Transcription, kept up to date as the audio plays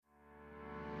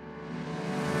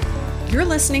You're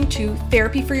listening to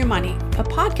Therapy for Your Money, a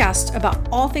podcast about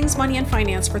all things money and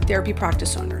finance for therapy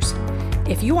practice owners.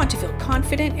 If you want to feel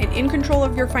confident and in control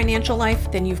of your financial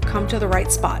life, then you've come to the right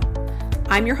spot.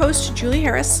 I'm your host, Julie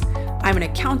Harris. I'm an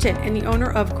accountant and the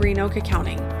owner of Green Oak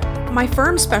Accounting. My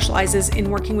firm specializes in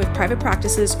working with private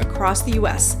practices across the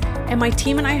U.S., and my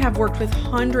team and I have worked with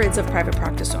hundreds of private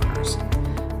practice owners.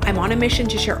 I'm on a mission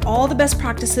to share all the best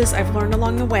practices I've learned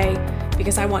along the way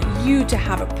because I want you to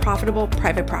have a profitable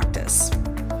private practice.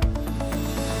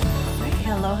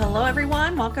 Hello,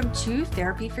 everyone. Welcome to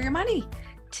Therapy for Your Money.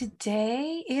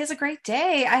 Today is a great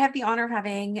day. I have the honor of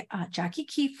having Jackie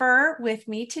Kiefer with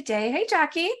me today. Hey,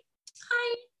 Jackie.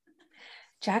 Hi.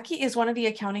 Jackie is one of the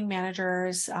accounting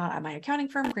managers at my accounting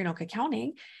firm, Green Oak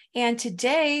Accounting. And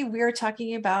today we are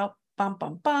talking about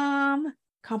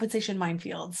compensation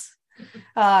minefields.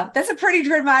 That's a pretty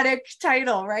dramatic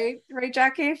title, right? Right,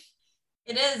 Jackie?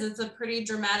 It is. It's a pretty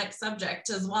dramatic subject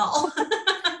as well.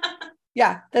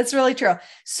 Yeah, that's really true.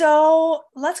 So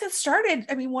let's get started.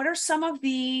 I mean, what are some of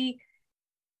the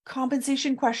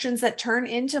compensation questions that turn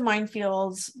into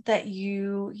minefields that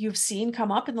you've seen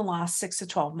come up in the last 6 to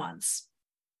 12 months?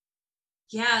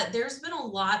 Yeah, there's been a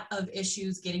lot of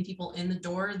issues getting people in the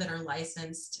door that are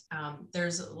licensed.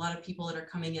 There's a lot of people that are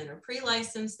coming in that are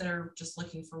pre-licensed that are just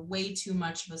looking for way too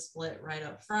much of a split right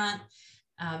up front.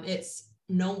 It's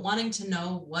wanting to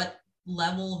know what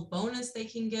level of bonus they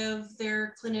can give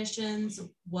their clinicians,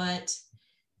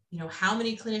 how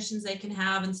many clinicians they can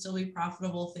have and still be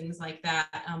profitable, things like that.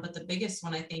 But the biggest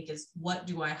one, I think, is what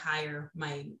do I hire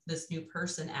this new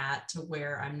person at to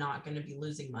where I'm not going to be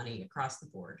losing money across the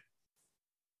board.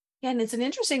 Yeah, and it's an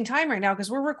interesting time right now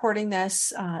because we're recording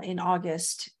this in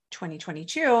August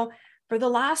 2022. For the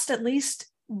last at least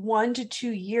 1 to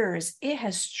 2 years, it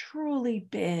has truly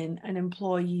been an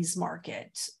employees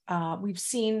market. We've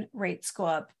seen rates go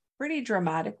up pretty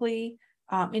dramatically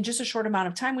in just a short amount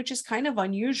of time, which is kind of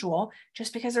unusual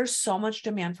just because there's so much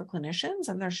demand for clinicians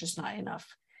and there's just not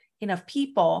enough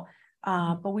people.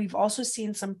 But we've also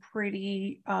seen some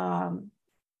pretty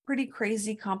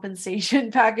crazy compensation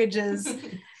packages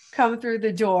come through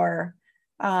the door.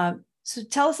 So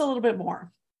tell us a little bit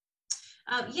more.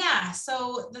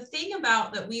 So the thing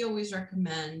about that we always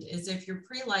recommend is if your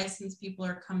pre-licensed people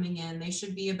are coming in, they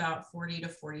should be about 40 to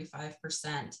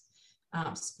 45%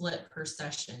 split per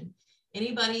session.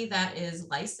 Anybody that is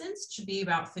licensed should be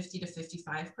about 50 to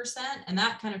 55%. And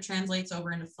that kind of translates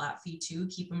over into flat fee too.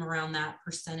 Keep them around that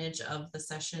percentage of the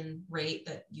session rate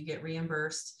that you get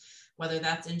reimbursed, whether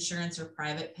that's insurance or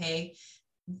private pay.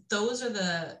 Those are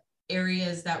the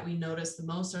areas that we notice the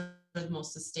most are the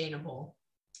most sustainable,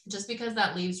 just because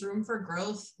that leaves room for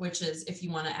growth, which is if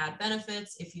you want to add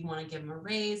benefits, if you want to give them a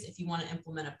raise, if you want to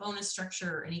implement a bonus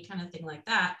structure or any kind of thing like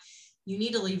that, you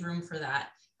need to leave room for that.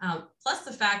 Plus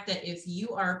the fact that if you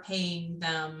are paying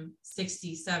them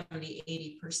 60,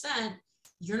 70, 80%,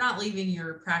 you're not leaving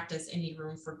your practice any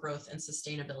room for growth and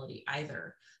sustainability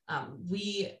either.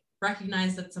 We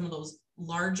recognize that some of those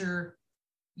larger,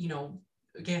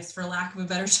 I guess for lack of a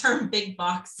better term, big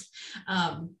box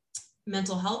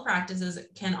mental health practices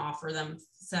can offer them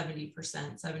 70%,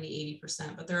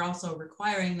 80%, but they're also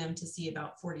requiring them to see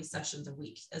about 40 sessions a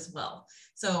week as well.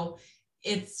 So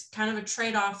it's kind of a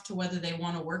trade-off to whether they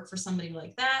want to work for somebody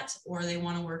like that or they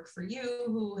want to work for you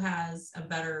who has a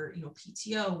better,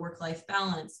 PTO, work-life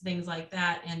balance, things like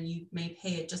that, and you may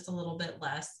pay it just a little bit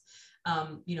less.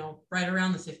 Right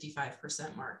around the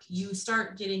 55% mark. You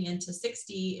start getting into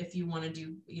 60 if you want to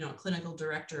do, clinical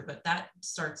director, but that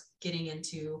starts getting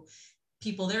into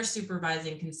people they're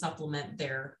supervising can supplement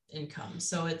their income.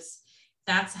 So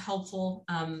that's helpful.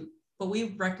 But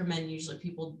we recommend usually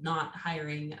people not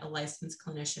hiring a licensed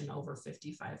clinician over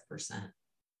 55%.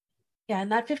 Yeah,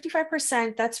 and that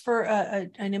 55%, that's for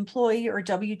an employee or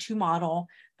W-2 model,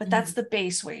 but that's the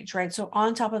base wage, right? So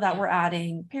on top of that, we're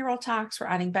adding payroll tax, we're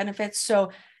adding benefits.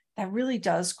 So that really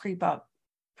does creep up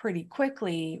pretty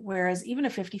quickly, whereas even a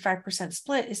 55%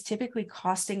 split is typically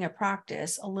costing a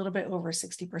practice a little bit over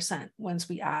 60% once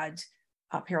we add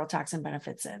payroll tax and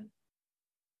benefits in.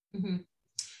 Mm-hmm.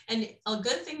 And a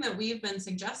good thing that we've been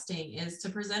suggesting is to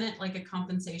present it like a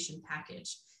compensation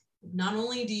package. Not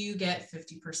only do you get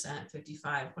 50%,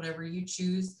 55, whatever you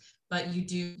choose, but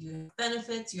you have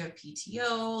benefits, you have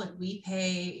PTO, like we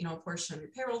pay, a portion of your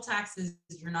payroll taxes,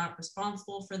 you're not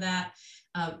responsible for that.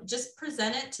 Just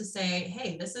present it to say,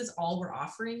 hey, this is all we're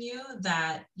offering you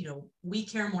that, we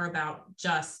care more about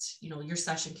just, your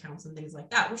session counts and things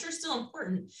like that, which are still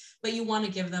important, but you want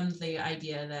to give them the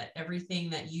idea that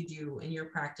everything that you do in your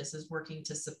practice is working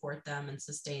to support them and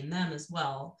sustain them as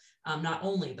well, not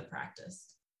only the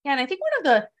practice. Yeah, and I think one of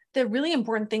the the really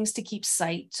important things to keep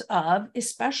sight of,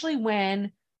 especially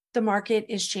when the market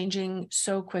is changing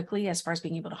so quickly as far as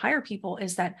being able to hire people,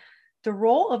 is that the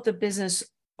role of the business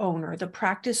owner, the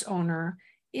practice owner,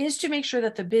 is to make sure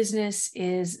that the business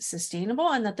is sustainable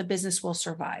and that the business will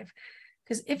survive.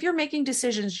 Because if you're making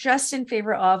decisions just in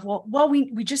favor of,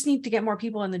 we just need to get more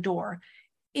people in the door,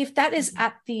 if that is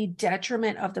at the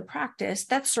detriment of the practice,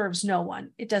 that serves no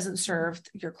one. It doesn't serve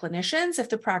your clinicians. If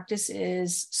the practice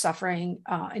is suffering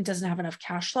and doesn't have enough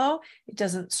cash flow, it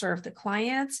doesn't serve the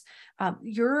clients.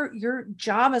 Your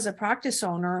job as a practice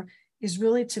owner is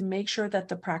really to make sure that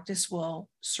the practice will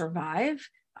survive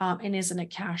and is in a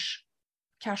cash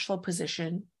flow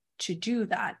position to do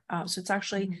that. So it's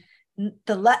actually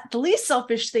the least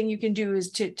selfish thing you can do is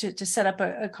to set up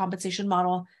a compensation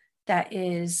model that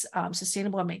is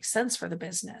sustainable and makes sense for the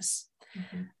business.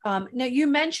 Now you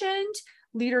mentioned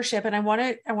leadership, and I want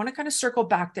to kind of circle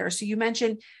back there. So you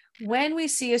mentioned when we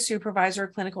see a supervisor,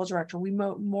 clinical director, we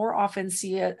more often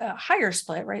see a higher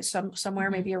split, right? Somewhere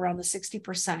maybe around the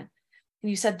 60%. And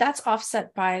you said that's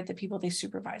offset by the people they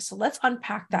supervise. So let's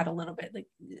unpack that a little bit. Like,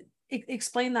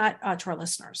 explain that to our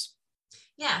listeners.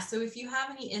 Yeah, so if you have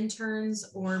any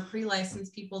interns or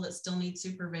pre-licensed people that still need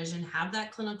supervision, have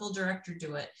that clinical director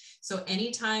do it. So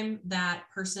anytime that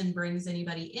person brings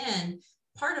anybody in,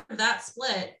 part of that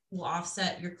split will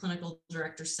offset your clinical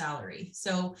director's salary.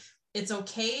 So it's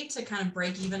okay to kind of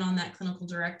break even on that clinical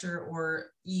director,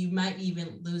 or you might be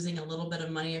even losing a little bit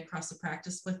of money across the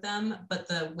practice with them, but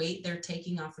the weight they're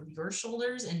taking off of your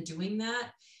shoulders and doing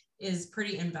that is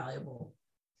pretty invaluable.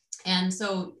 And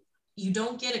so you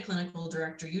don't get a clinical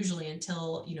director usually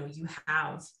until, you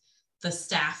have the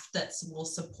staff that will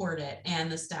support it,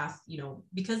 and the staff,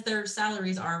 because their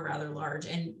salaries are rather large.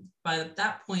 And by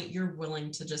that point, you're willing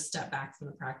to just step back from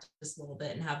the practice a little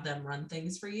bit and have them run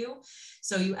things for you.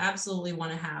 So you absolutely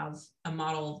want to have a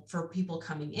model for people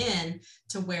coming in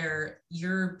to where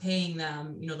you're paying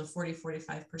them, the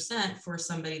 40-45% for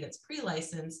somebody that's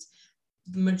pre-licensed.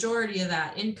 The majority of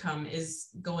that income is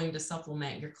going to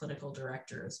supplement your clinical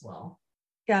director as well.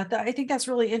 Yeah, I think that's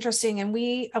really interesting. And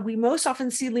we most often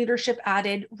see leadership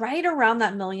added right around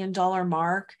that $1 million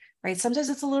mark, right? Sometimes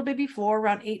it's a little bit before,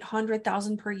 around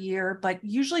 800,000 per year, but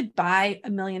usually by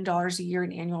 $1 million a year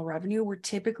in annual revenue, we're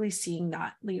typically seeing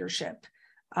that leadership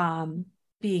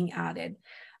being added.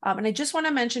 And I just want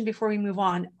to mention before we move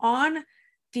on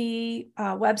the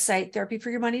website,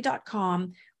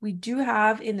 therapyforyourmoney.com, we do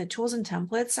have in the tools and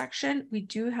templates section, we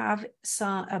do have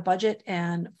a budget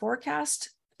and forecast.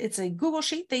 It's a Google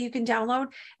Sheet that you can download,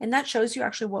 and that shows you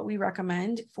actually what we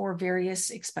recommend for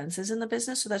various expenses in the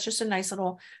business. So that's just a nice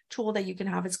little tool that you can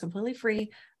have. It's completely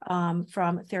free from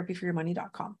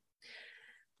therapyforyourmoney.com.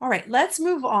 All right, let's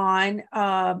move on.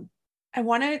 I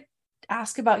want to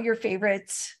ask about your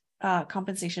favorite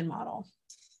compensation model.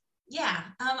 Yeah,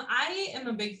 I am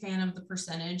a big fan of the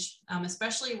percentage,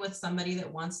 especially with somebody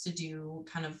that wants to do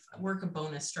kind of work a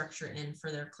bonus structure in for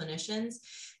their clinicians,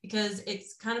 because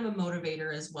it's kind of a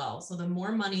motivator as well. So the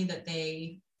more money that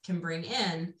they can bring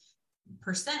in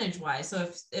percentage wise, so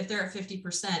if they're at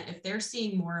 50%, if they're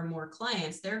seeing more and more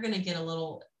clients, they're going to get a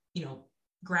little,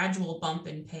 gradual bump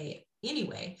in pay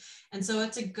anyway. And so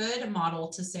it's a good model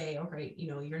to say, okay,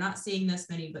 you're not seeing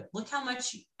this many, but look how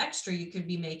much extra you could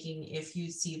be making if you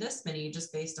see this many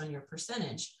just based on your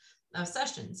percentage of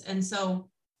sessions. And so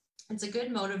it's a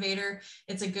good motivator.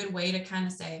 It's a good way to kind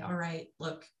of say, all right,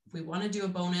 look, we want to do a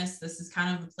bonus. This is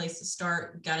kind of the place to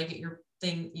start. You got to get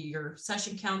your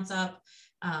session counts up.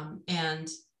 And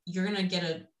you're going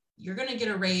to get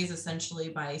a raise essentially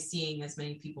by seeing as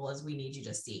many people as we need you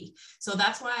to see. So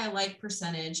that's why I like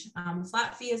percentage.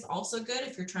 Flat fee is also good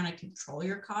if you're trying to control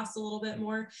your costs a little bit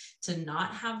more, to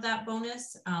not have that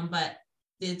bonus. But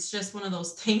it's just one of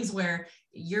those things where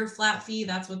your flat fee,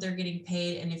 that's what they're getting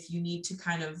paid. And if you need to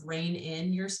kind of rein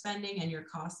in your spending and your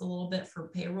costs a little bit for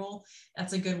payroll,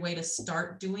 that's a good way to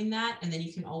start doing that. And then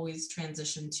you can always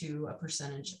transition to a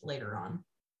percentage later on.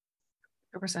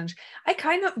 Percentage.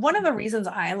 One of the reasons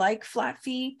I like flat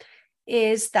fee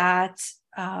is that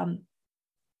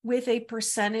with a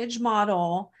percentage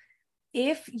model,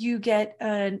 if you get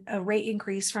a rate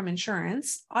increase from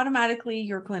insurance, automatically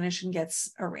your clinician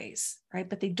gets a raise, right?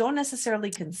 But they don't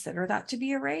necessarily consider that to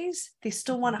be a raise. They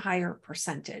still want a higher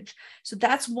percentage. So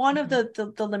that's one of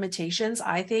the limitations,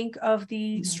 I think, of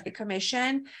the straight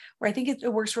commission, where I think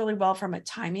it works really well from a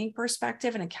timing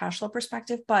perspective and a cash flow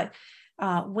perspective. But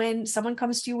when someone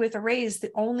comes to you with a raise, the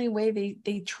only way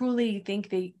they truly think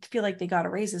they feel like they got a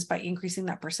raise is by increasing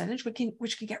that percentage,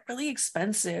 which can get really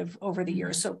expensive over the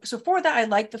years. So for that, I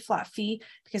like the flat fee,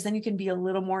 because then you can be a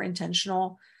little more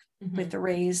intentional with the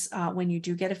raise when you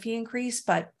do get a fee increase.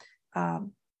 But I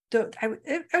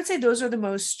would say those are the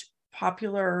most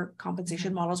popular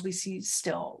compensation models we see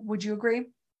still. Would you agree?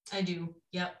 I do.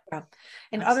 Yep. Yeah.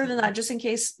 And Absolutely. other than that, just in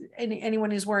case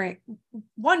anyone is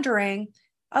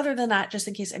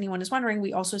wondering,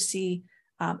 we also see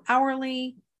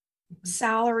hourly,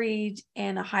 salaried,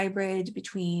 and a hybrid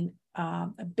between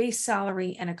a base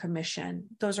salary and a commission.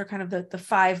 Those are kind of the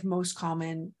 5 most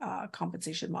common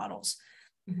compensation models.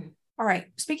 All right.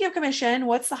 Speaking of commission,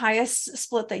 what's the highest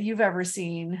split that you've ever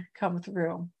seen come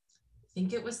through? I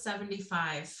think it was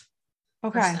 75%.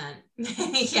 Okay.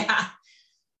 Yeah.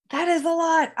 That is a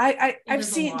lot. I've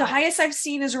seen the highest I've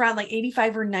seen is around like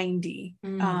 85 or 90.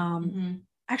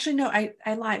 Actually, no,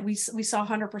 I lied. We saw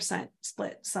 100%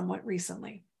 split somewhat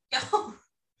recently.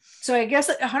 So I guess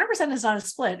 100% is not a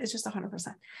split. It's just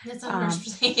 100%. It's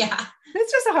 100%. Yeah.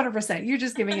 It's just 100%. You're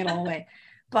just giving it all away.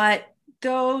 But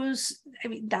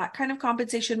that kind of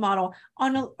compensation model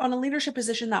on a leadership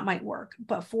position, that might work.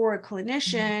 But for a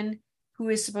clinician who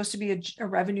is supposed to be a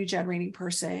revenue generating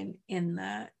person in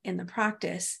the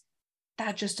practice,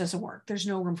 that just doesn't work. There's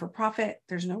no room for profit.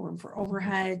 There's no room for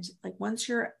overhead. Like once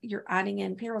you're adding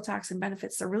in payroll tax and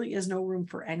benefits, there really is no room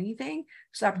for anything.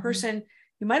 So that person,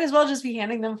 you might as well just be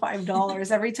handing them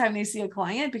 $5 every time they see a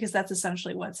client, because that's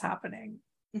essentially what's happening.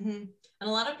 And a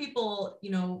lot of people,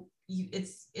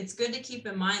 it's good to keep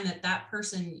in mind that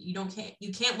person, you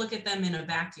can't look at them in a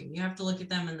vacuum. You have to look at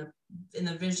them in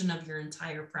the vision of your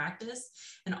entire practice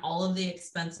and all of the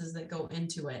expenses that go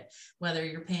into it, whether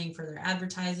you're paying for their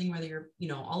advertising, whether you're,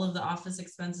 all of the office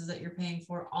expenses that you're paying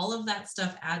for, all of that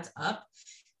stuff adds up,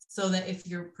 so that if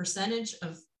your percentage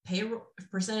of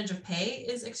pay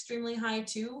is extremely high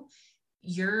too,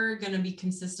 you're going to be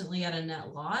consistently at a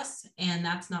net loss, and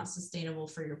that's not sustainable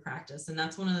for your practice. And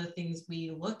that's one of the things we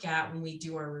look at when we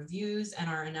do our reviews and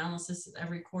our analysis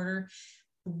every quarter.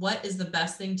 What is the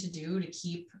best thing to do to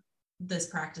keep this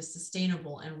practice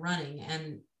sustainable and running?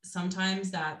 And sometimes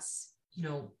that's,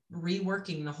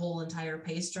 reworking the whole entire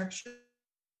pay structure,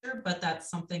 but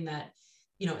that's something that,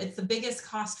 it's the biggest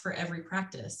cost for every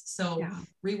practice. So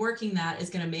reworking that is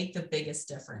going to make the biggest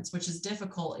difference, which is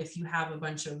difficult if you have a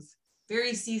bunch of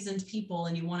very seasoned people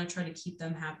and you want to try to keep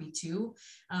them happy too.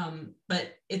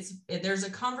 But there's a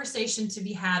conversation to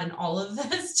be had in all of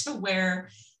this, to where,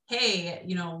 hey,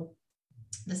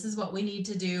 this is what we need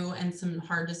to do, and some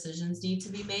hard decisions need to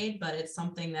be made, but it's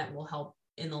something that will help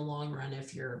in the long run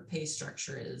if your pay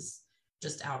structure is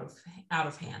just out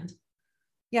of hand.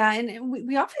 Yeah. And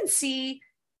we often see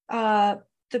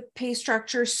the pay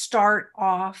structure start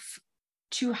off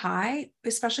too high,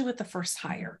 especially with the first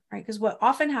hire, right? Because what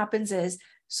often happens is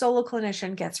solo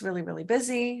clinician gets really, really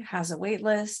busy, has a wait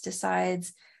list,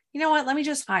 decides, you know what, let me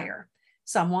just hire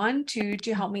someone to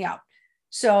help me out.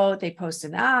 So they post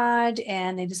an ad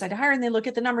and they decide to hire, and they look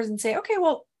at the numbers and say, okay,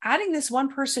 well, adding this one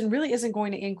person really isn't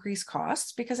going to increase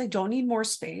costs because I don't need more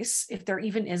space if there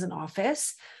even is an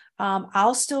office.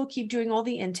 I'll still keep doing all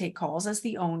the intake calls as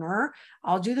the owner.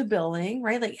 I'll do the billing,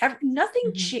 right? Like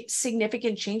nothing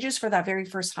significant changes for that very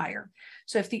first hire.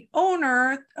 So if the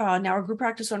owner, now a group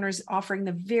practice owner, is offering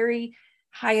the very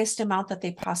highest amount that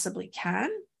they possibly can,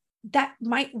 that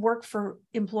might work for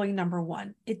employee number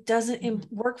 1. It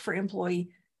doesn't work for employee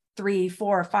 3,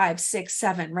 4, 5, 6,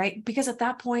 7, right? Because at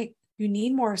that point, you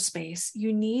need more space,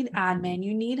 you need admin,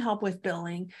 you need help with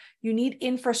billing, you need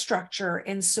infrastructure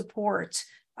and support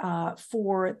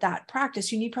for that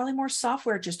practice. You need probably more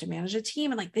software just to manage a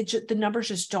team. And like the numbers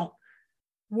just don't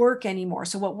work anymore.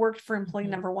 So what worked for employee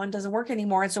number 1 doesn't work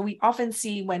anymore. And so we often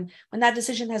see when that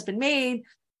decision has been made,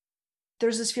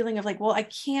 there's this feeling of like, well, I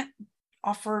can't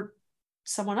offer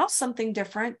someone else something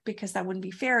different because that wouldn't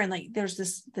be fair. And like, there's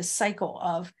this cycle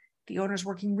of the owners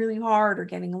working really hard or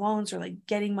getting loans or like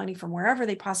getting money from wherever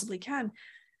they possibly can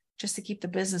just to keep the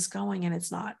business going. And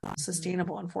it's not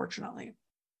sustainable, unfortunately.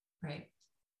 Right.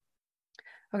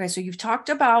 Okay. So you've talked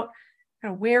about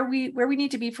kind of where we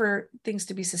need to be for things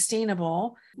to be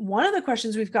sustainable. One of the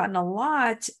questions we've gotten a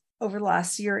lot over the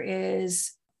last year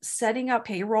is setting up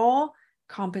payroll,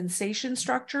 compensation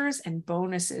structures, and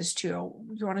bonuses too.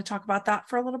 You want to talk about that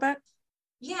for a little bit?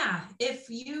 Yeah. If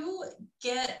you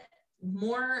get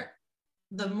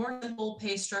the more simple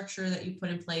pay structure that you put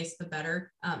in place, the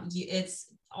better. It's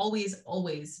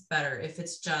always better if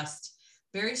it's just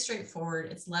very straightforward.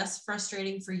 It's less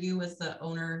frustrating for you as the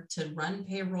owner to run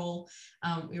payroll.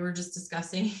 We were just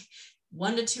discussing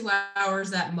 1 to 2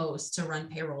 hours at most to run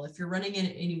payroll. If you're running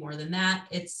it any more than that,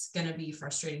 it's going to be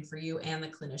frustrating for you and the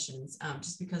clinicians,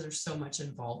 just because there's so much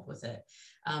involved with it.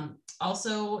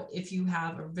 Also, if you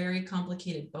have a very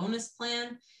complicated bonus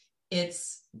plan,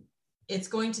 it's it's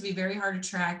going to be very hard to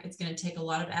track. It's going to take a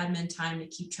lot of admin time to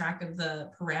keep track of the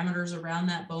parameters around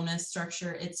that bonus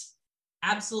structure. It's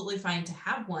absolutely fine to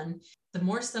have one. The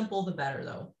more simple, the better,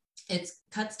 though. It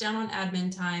cuts down on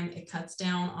admin time. It cuts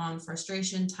down on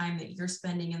frustration time that you're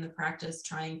spending in the practice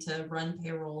trying to run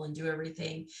payroll and do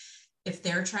everything. If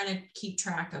they're trying to keep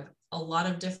track of a lot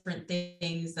of different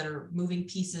things that are moving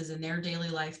pieces in their daily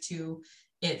life too,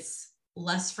 it's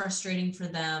less frustrating for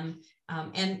them.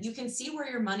 And you can see where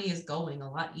your money is going a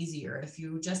lot easier if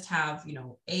you just have, you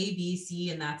know, A, B, C,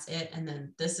 and that's it. And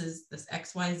then this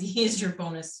XYZ is your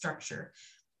bonus structure.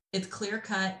 It's clear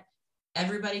cut.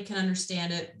 Everybody can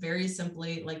understand it very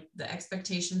simply, like the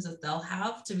expectations that they'll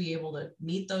have to be able to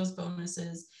meet those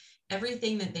bonuses.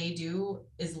 Everything that they do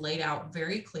is laid out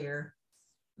very clear.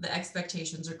 The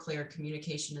expectations are clear,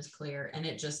 communication is clear, and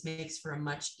it just makes for a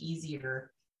much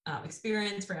easier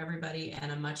experience for everybody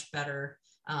and a much better,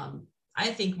 I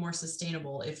think, more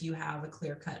sustainable if you have a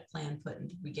clear-cut plan put in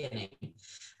the beginning.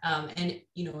 And,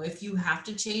 you know, if you have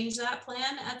to change that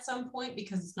plan at some point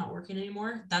because it's not working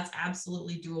anymore, that's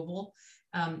absolutely doable.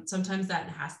 Sometimes that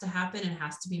has to happen and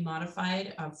has to be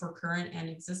modified for current and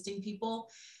existing people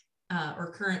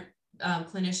or current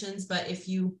clinicians. But if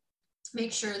you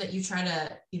make sure that you try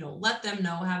to, you know, let them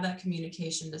know, have that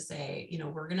communication to say, you know,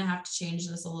 we're going to have to change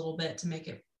this a little bit to make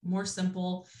it more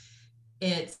simple.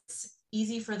 It's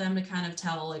easy for them to kind of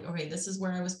tell, like, okay, this is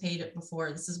where I was paid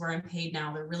before. This is where I'm paid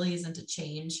now. There really isn't a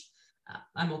change.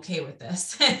 I'm okay with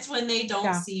this. It's when they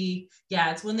don't see,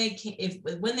 it's when they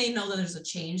can't, when they know that there's a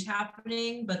change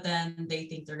happening, but then they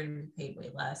think they're going to be paid way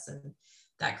less, and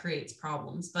that creates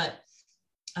problems. But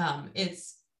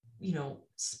it's, you know,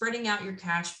 spreading out your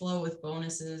cash flow with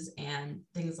bonuses and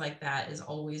things like that is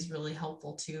always really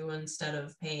helpful too, instead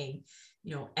of paying,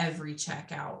 you know, every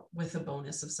check out with a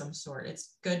bonus of some sort.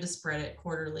 It's good to spread it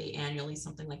quarterly, annually,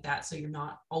 something like that, so you're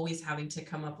not always having to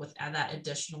come up with that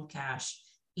additional cash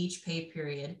each pay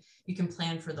period. You can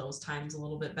plan for those times a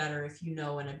little bit better if you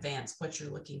know in advance what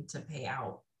you're looking to pay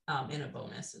out in a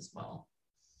bonus as well.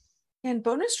 And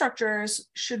bonus structures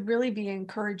should really be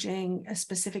encouraging a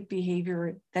specific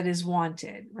behavior that is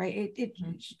wanted, right? It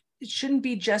shouldn't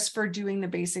be just for doing the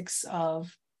basics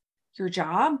of your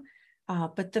job,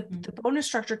 but the bonus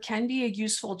structure can be a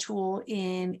useful tool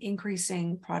in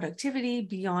increasing productivity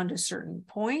beyond a certain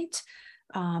point.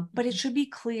 But it should be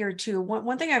clear too.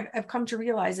 One thing I've come to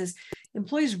realize is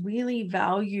employees really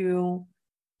value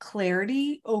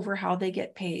clarity over how they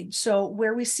get paid. So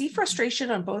where we see frustration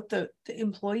on both the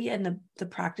employee and the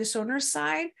practice owner's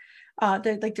side,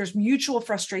 there's mutual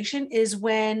frustration, is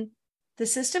when the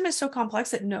system is so complex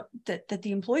that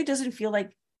the employee doesn't feel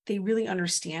like they really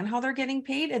understand how they're getting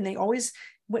paid. And they always,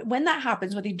 when that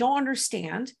happens, when they don't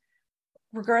understand,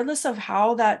 regardless of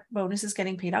how that bonus is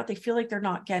getting paid out, they feel like they're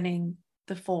not getting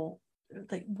the full,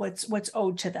 like what's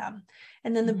owed to them.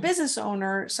 And then the business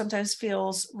owner sometimes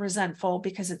feels resentful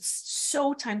because it's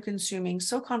so time consuming,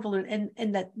 so convoluted,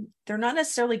 and that they're not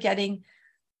necessarily getting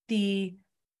the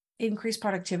increased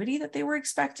productivity that they were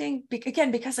expecting.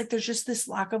 Again, because like there's just this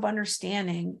lack of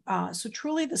understanding. So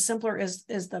truly the simpler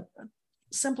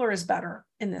is better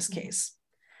in this case.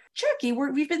 Jackie,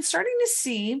 we've been starting to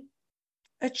see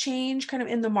a change kind of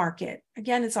in the market.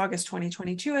 Again, it's August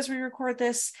 2022 as we record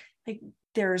this. Like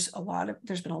there's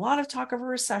been a lot of talk of a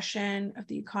recession, of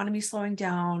the economy slowing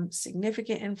down,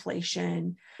 significant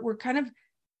inflation. We're kind of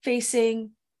facing,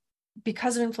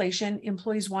 because of inflation,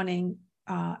 employees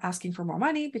asking for more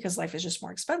money because life is just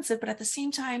more expensive. But at the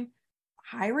same time,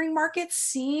 hiring markets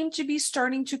seem to be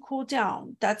starting to cool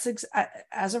down. That's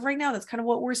as of right now, that's kind of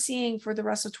what we're seeing for the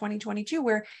rest of 2022,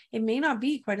 where it may not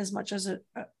be quite as much as of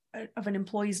an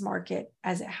employee's market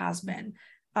as it has been.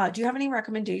 Do you have any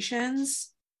recommendations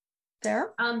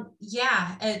there?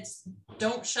 It's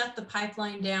don't shut the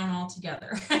pipeline down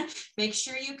altogether. Make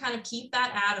sure you kind of keep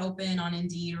that ad open on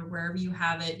Indeed or wherever you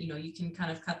have it. You know, you can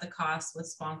kind of cut the costs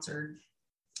with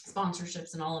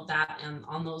sponsorships and all of that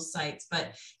on those sites,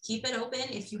 but keep it open.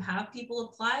 If you have people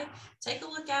apply, take a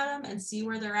look at them and see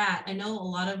where they're at. I know a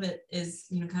lot of it is,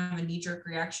 you know, kind of a knee-jerk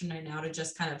reaction right now to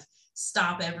just kind of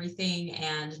stop everything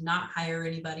and not hire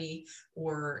anybody,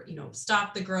 or, you know,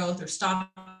 stop the growth or stop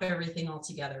everything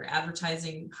altogether,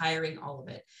 advertising, hiring, all of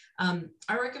it.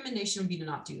 Our recommendation would be to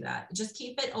not do that. Just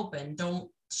keep it open.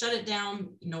 Don't shut it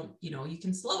down. You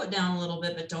can slow it down a little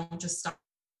bit, but don't just stop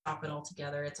it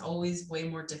altogether. It's always way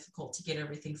more difficult to get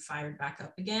everything fired back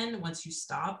up again once you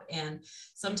stop. And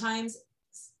sometimes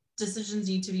decisions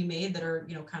need to be made that are,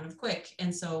 you know, kind of quick.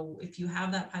 And so if you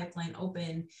have that pipeline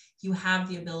open, you have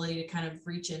the ability to kind of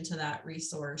reach into that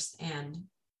resource and,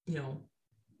 you know,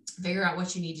 figure out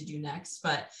what you need to do next.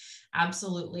 But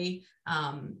absolutely,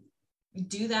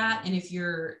 do that. And if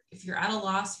you're at a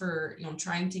loss for,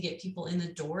 trying to get people in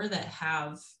the door that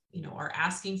have, are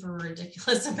asking for a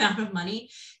ridiculous amount of money,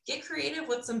 get creative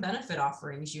with some benefit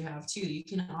offerings you have too. You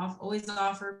can always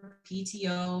offer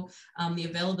PTO, the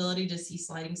availability to see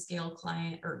sliding scale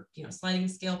sliding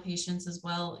scale patients as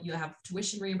well. You have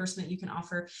tuition reimbursement you can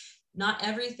offer. Not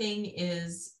everything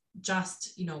is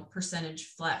just, percentage,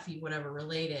 flat fee, whatever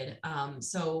related.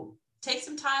 So take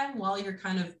some time while you're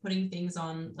kind of putting things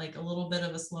on like a little bit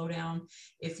of a slowdown.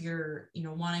 If you're,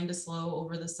 wanting to slow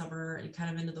over the summer and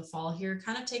kind of into the fall here,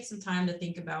 kind of take some time to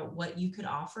think about what you could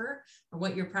offer or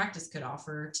what your practice could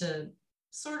offer to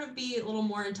sort of be a little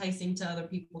more enticing to other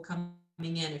people coming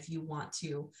in if you want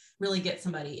to really get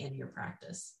somebody in your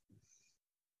practice.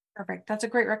 Perfect. That's a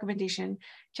great recommendation.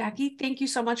 Jackie, thank you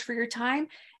so much for your time.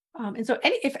 And so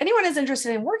if anyone is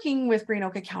interested in working with Green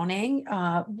Oak Accounting,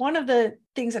 one of the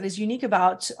things that is unique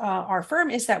about our firm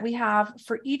is that we have,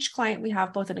 for each client, we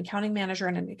have both an accounting manager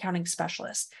and an accounting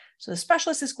specialist. So the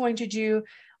specialist is going to do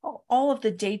all of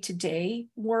the day-to-day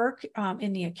work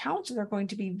in the account. So they're going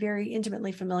to be very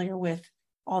intimately familiar with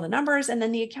all the numbers. And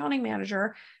then the accounting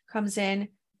manager comes in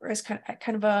as kind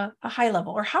of a high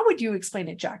level. Or how would you explain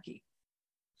it, Jackie?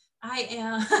 I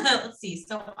am, let's see.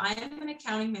 So I am an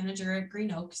accounting manager at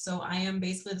Green Oak. So I am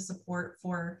basically the support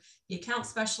for the account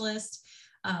specialist,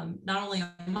 not only on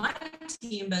my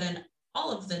team, but in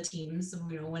all of the teams,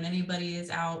 when anybody is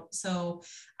out. So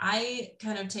I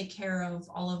kind of take care of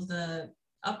all of the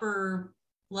upper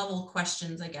level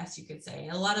questions, I guess you could say.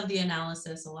 A lot of the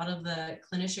analysis, a lot of the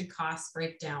clinician cost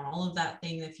breakdown, all of that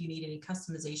thing. If you need any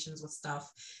customizations with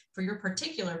stuff for your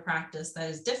particular practice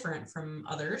that is different from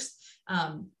others.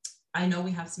 I know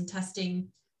we have some testing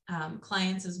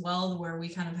clients as well, where we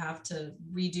kind of have to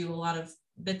redo a lot of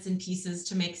bits and pieces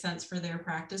to make sense for their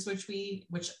practice, which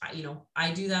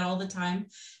I do that all the time.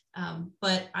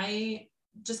 But I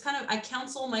just I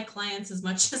counsel my clients as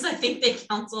much as I think they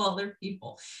counsel other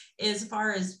people, as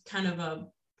far as kind of a,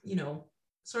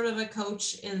 sort of a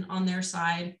coach on their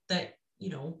side that,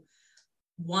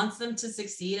 wants them to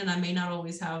succeed. And I may not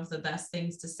always have the best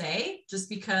things to say, just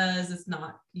because it's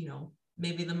not,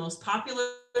 maybe the most popular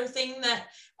thing that,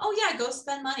 oh yeah, go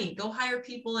spend money, go hire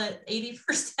people at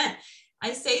 80%.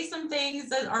 I say some things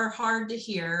that are hard to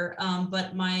hear,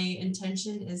 but my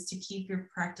intention is to keep your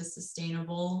practice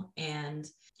sustainable and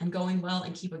going well,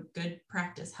 and keep a good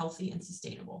practice healthy and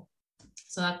sustainable.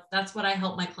 So that's what I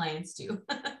help my clients do.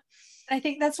 I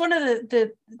think that's one of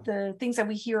the things that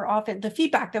we hear often. The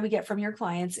feedback that we get from your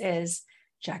clients is,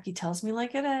 Jackie tells me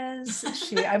like it is.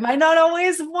 I might not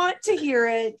always want to hear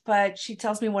it, but she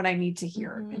tells me what I need to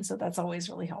hear. Mm-hmm. And so that's always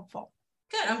really helpful.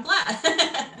 Good. I'm glad.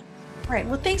 All right.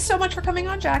 Well, thanks so much for coming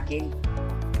on, Jackie.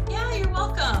 Yeah, you're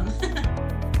welcome.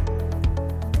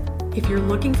 If you're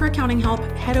looking for accounting help,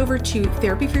 head over to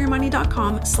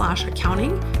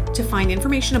therapyforyourmoney.com/accounting to find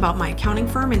information about my accounting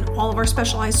firm and all of our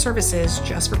specialized services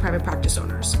just for private practice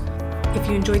owners. If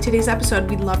you enjoyed today's episode,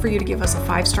 we'd love for you to give us a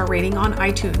 5-star rating on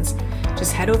iTunes.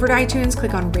 Just head over to iTunes,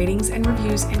 click on ratings and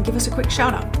reviews, and give us a quick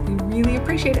shout out. We really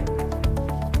appreciate it.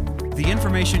 The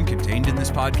information contained in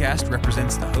this podcast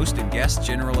represents the host and guest's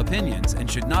general opinions and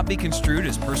should not be construed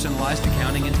as personalized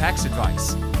accounting and tax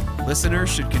advice. Listeners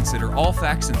should consider all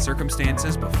facts and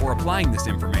circumstances before applying this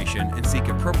information and seek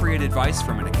appropriate advice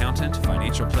from an accountant,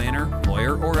 financial planner,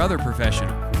 lawyer, or other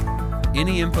professional.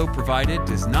 Any info provided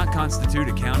does not constitute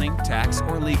accounting, tax,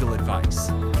 or legal advice.